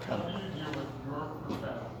 So how do you deal with your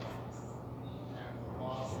profound loss and the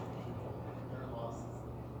loss of people, their losses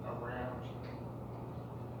around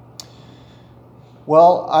you?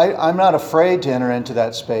 Well, I'm not afraid to enter into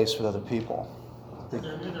that space with other people.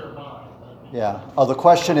 Neither am I. Yeah. Oh, the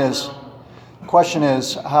question is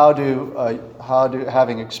how do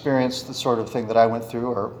having experienced the sort of thing that I went through,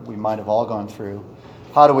 or we might have all gone through,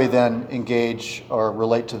 how do we then engage or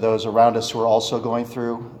relate to those around us who are also going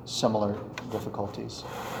through similar difficulties?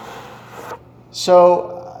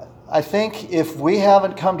 So I think if we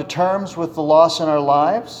haven't come to terms with the loss in our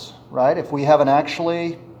lives, right? If we haven't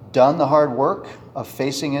actually done the hard work of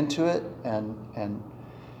facing into it, and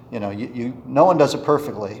no one does it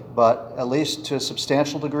perfectly, but at least to a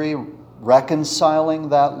substantial degree, reconciling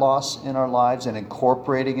that loss in our lives and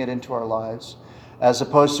incorporating it into our lives, as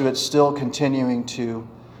opposed to it still continuing to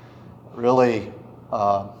really,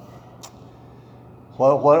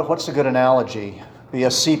 what's a good analogy? Be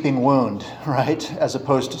a seeping wound, right? As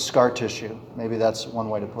opposed to scar tissue. Maybe that's one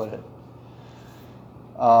way to put it.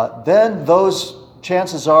 Then those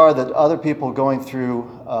chances are that other people going through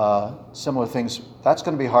similar things, that's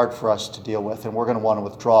going to be hard for us to deal with, and we're going to want to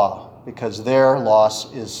withdraw because their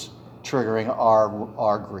loss is triggering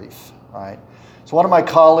our grief, right? So one of my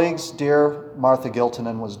colleagues, dear Martha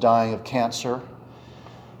Giltonen, was dying of cancer,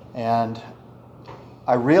 and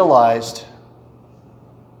I realized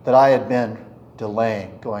that I had been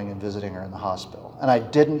delaying going and visiting her in the hospital, and I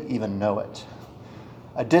didn't even know it.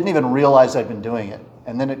 I didn't even realize I'd been doing it.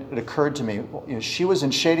 And then it occurred to me, she was in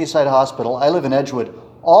Shadyside Hospital. I live in Edgewood.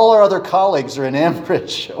 All our other colleagues are in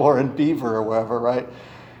Ambridge or in Beaver or wherever, right?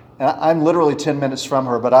 And I'm literally 10 minutes from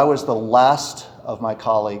her, but I was the last of my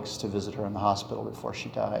colleagues to visit her in the hospital before she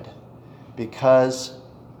died, because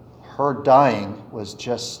her dying was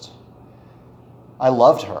just, I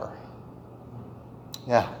loved her.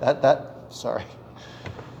 Yeah, sorry.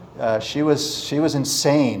 She was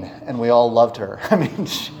insane, and we all loved her. I mean,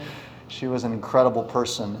 she was an incredible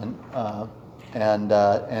person,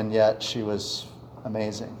 and yet she was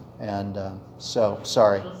amazing. And so,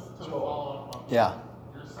 sorry. Just to follow up on that, Yeah.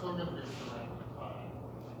 you're still going to be surrounded by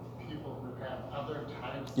people who have other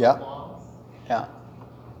types Yeah. of loss, Yeah.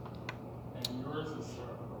 and yours is sort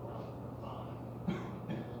of a relevant line, and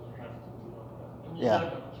then you have to deal with that. And you Yeah. have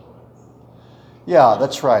no choice. Yeah,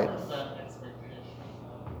 that's right. There's that expectation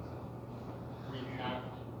that we have to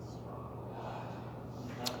be strong.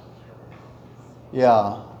 We have to carry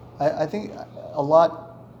on. Yeah, I think a lot.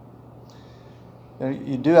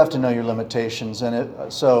 You do have to know your limitations,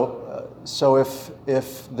 and so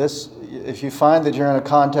if you find that you're in a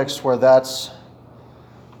context where that's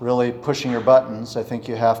really pushing your buttons, I think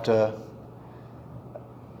you have to,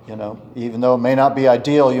 even though it may not be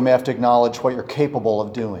ideal, you may have to acknowledge what you're capable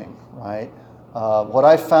of doing, right? What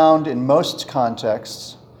I found in most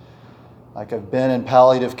contexts, like I've been in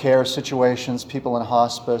palliative care situations, people in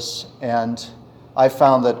hospice, and I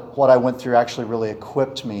found that what I went through actually really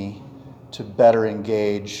equipped me to better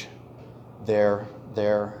engage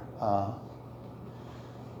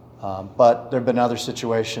but there have been other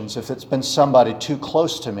situations. If it's been somebody too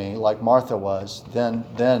close to me, like Martha was, then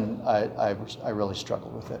I really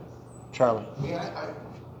struggled with it. Charlie?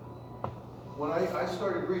 When I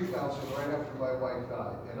started grief counseling right after my wife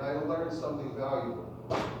died, and I learned something valuable.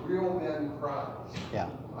 Real men cry. Yeah.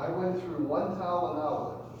 I went through 1 towel an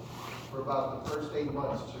hour for about the first 8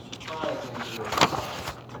 months, just crying into it.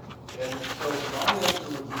 And so my answer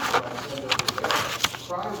would be when I send over there,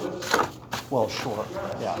 cry with them. Well, sure.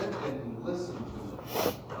 Yeah. Sit and listen to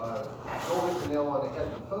them. Don't hit the nail on the head.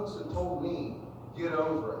 The folks that told me, get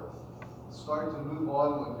over it, start to move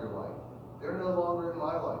on with your life, they're no longer in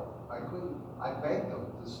my life. I begged them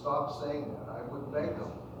to stop saying that. I would beg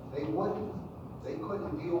them. They wouldn't. They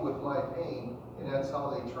couldn't deal with my pain, and that's how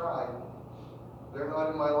they tried. They're not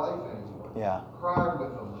in my life anymore. Yeah. Cry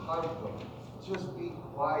with them, hug them, just be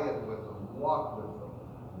quiet with them, walk with them.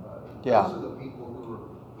 Yeah. Those are the people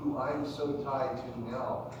who I'm so tied to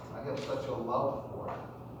now. I have such a love for.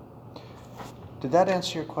 Did that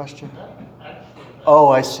answer your question? Actually, Oh,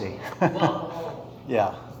 I see. well,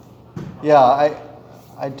 Yeah. Yeah,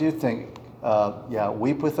 I do think,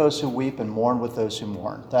 weep with those who weep and mourn with those who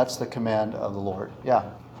mourn. That's the command of the Lord.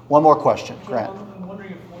 Yeah. One more question, Grant. I'm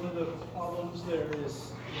wondering if one of the problems there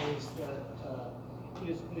is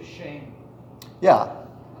shame. Yeah,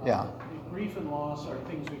 yeah, Grief and loss are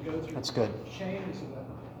things we go through. that's good. Shame is about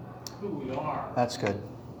who we are. That's good.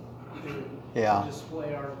 To Yeah.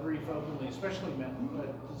 display our grief openly, especially men,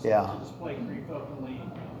 but Yeah. to display grief openly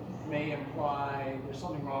may imply there's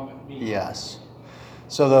something wrong with me. Yes.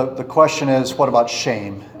 So the question is, what about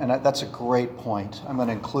shame? And that's a great point. I'm going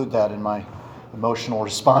to include that in my emotional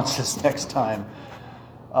responses next time.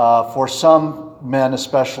 For some men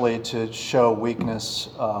especially to show weakness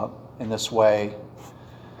in this way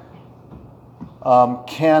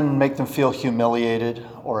can make them feel humiliated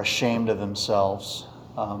or ashamed of themselves.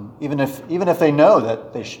 Even if they know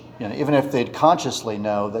that they even if they consciously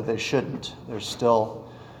know that they shouldn't, there's still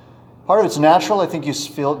part of it's natural. I think you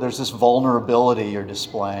feel there's this vulnerability you're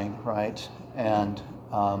displaying, right? And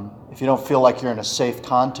if you don't feel like you're in a safe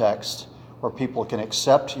context where people can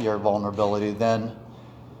accept your vulnerability, then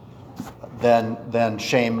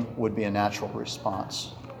shame would be a natural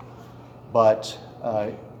response. But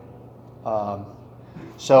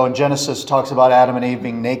so in Genesis, it talks about Adam and Eve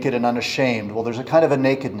being naked and unashamed. Well, there's a kind of a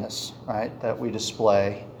nakedness, right, that we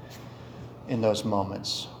display in those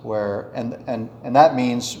moments where, and that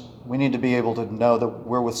means we need to be able to know that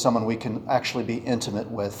we're with someone we can actually be intimate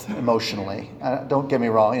with emotionally. Don't get me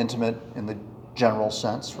wrong, intimate in the general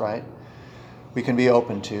sense, right? We can be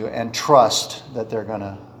open to and trust that they're going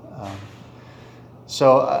to.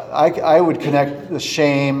 So I would connect the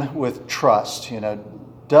shame with trust.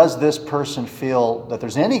 Does this person feel that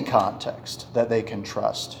there's any context that they can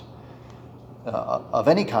trust of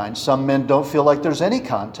any kind? Some men don't feel like there's any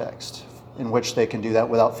context in which they can do that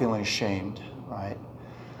without feeling ashamed, right?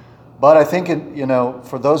 But I think,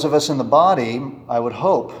 for those of us in the body, I would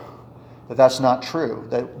hope that that's not true,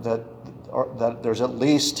 that there's at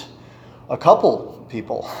least a couple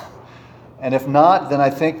people. And if not, then I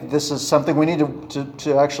think this is something we need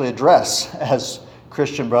to actually address as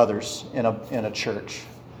Christian brothers in a church,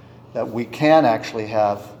 that we can actually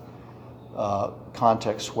have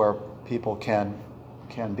contexts where people can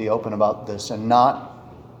be open about this and not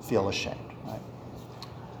feel ashamed. Right?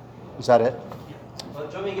 Is that it? Well,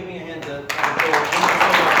 join me in giving a hand to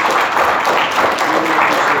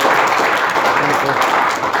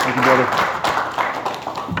Thank you, brother.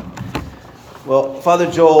 Well, Father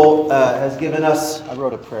Joel has given us. I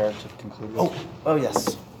wrote a prayer to conclude with. Oh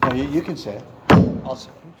yes. No, you can say it. I'll say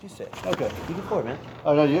it. You say it. Okay. You go forward, man.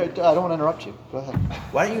 Oh, no, I don't want to interrupt you. Go ahead.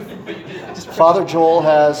 Why don't you? Father Joel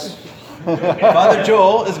has. Father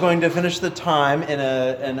Joel is going to finish the time in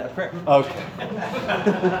a prayer. Okay.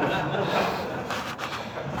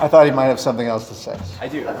 I thought he might have something else to say. I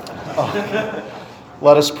do.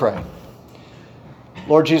 Let us pray.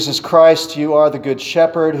 Lord Jesus Christ, you are the good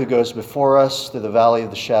shepherd who goes before us through the valley of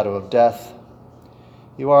the shadow of death.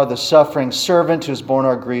 You are the suffering servant who has borne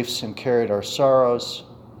our griefs and carried our sorrows.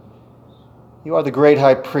 You are the great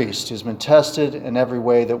high priest who's been tested in every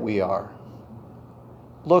way that we are.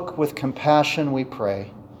 Look with compassion, we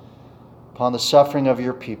pray, upon the suffering of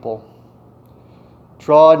your people.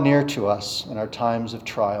 Draw near to us in our times of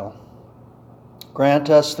trial.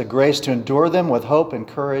 Grant us the grace to endure them with hope and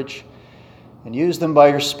courage, and use them by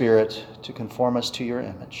your Spirit to conform us to your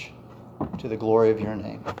image, to the glory of your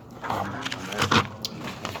name. Amen.